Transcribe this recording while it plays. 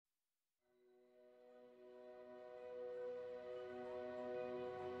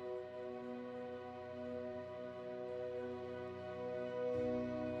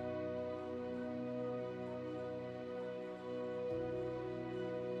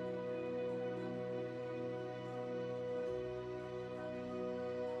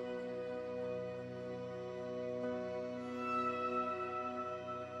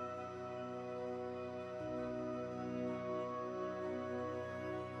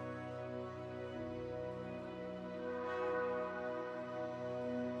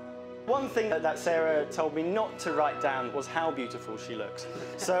one thing that Sarah told me not to write down was how beautiful she looks.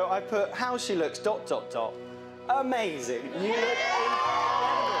 So I put how she looks ... Amazing. You look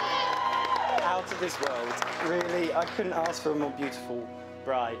incredible. Out of this world. Really, I couldn't ask for a more beautiful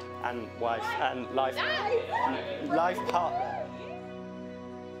bride and wife and life partner.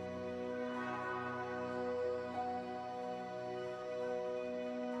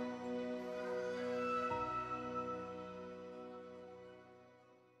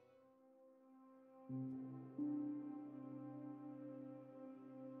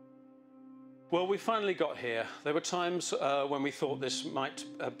 Well, we finally got here. There were times when we thought this might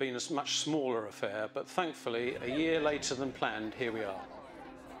have been a much smaller affair, but thankfully, a year later than planned, here we are.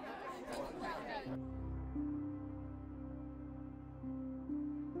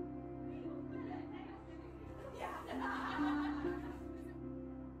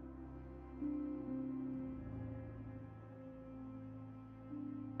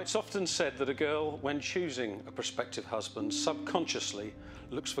 It's often said that a girl, when choosing a prospective husband, subconsciously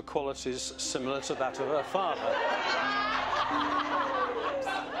looks for qualities similar to that of her father.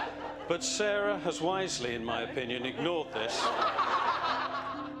 But Sarah has wisely, in my opinion, ignored this.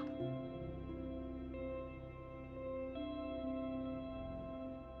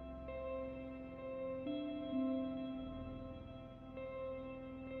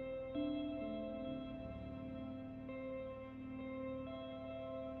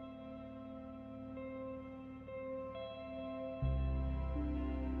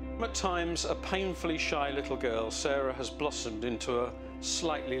 At times, a painfully shy little girl, Sarah has blossomed into a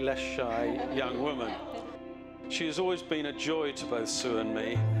slightly less shy young woman. She has always been a joy to both Sue and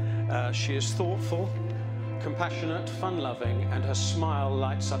me. She is thoughtful, compassionate, fun-loving, and her smile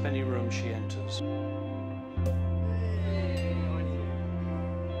lights up any room she enters.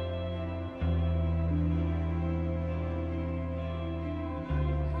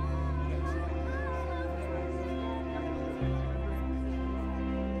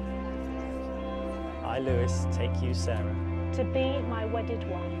 I, Lewis, take you, Sarah, to be my wedded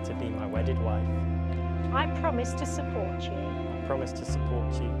wife. to be my wedded wife. I promise to support you I promise to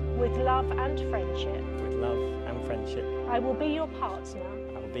support you with love and friendship. with love and friendship. I will be your partner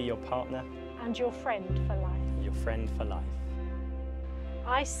I will be your partner and your friend for life. and your friend for life.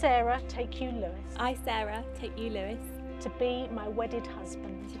 I, Sarah, take you, Lewis, I, Sarah, take you, Lewis, to be my wedded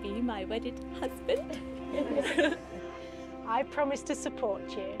husband. to be my wedded husband. I promise to support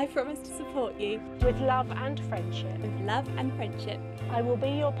you I promise to support you with love and friendship. with love and friendship. I will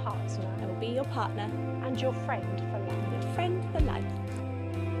be your partner I will be your partner and your friend for life. and friend for life.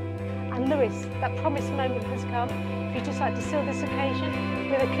 And Lewis, that promised moment has come. If you'd just like to seal this occasion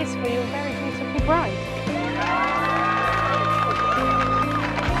with a kiss for your very beautiful bride.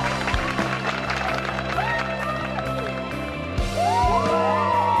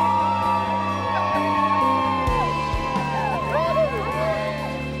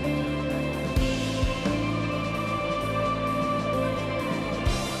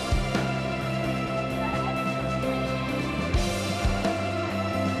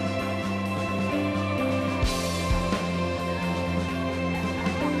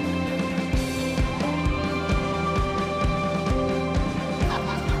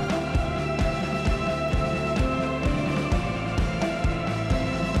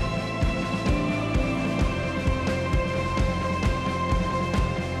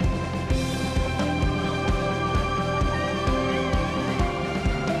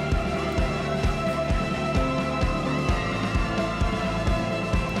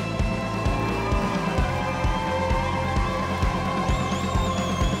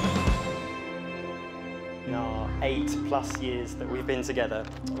 In our 8+ years that we've been together,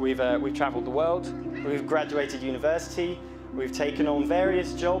 we've travelled the world, we've graduated university, we've taken on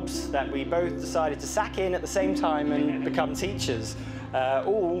various jobs that we both decided to sack in at the same time and become teachers,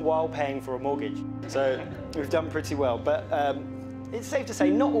 all while paying for a mortgage. So we've done pretty well, but it's safe to say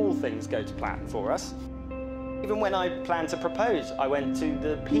not all things go to plan for us. Even when I planned to propose, I went to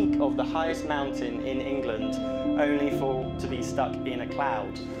the peak of the highest mountain in England, only to be stuck in a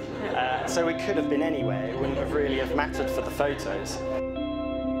cloud. So we could have been anywhere, it wouldn't have really mattered for the photos.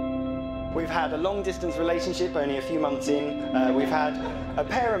 We've had a long-distance relationship only a few months in, we've had a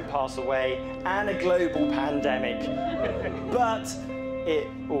parent pass away and a global pandemic, but it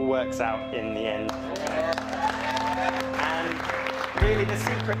all works out in the end. And really the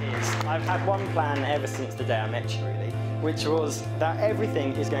secret is, I've had one plan ever since the day I met you really, which was that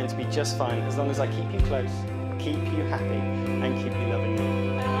everything is going to be just fine as long as I keep you close, keep you happy and keep you loving.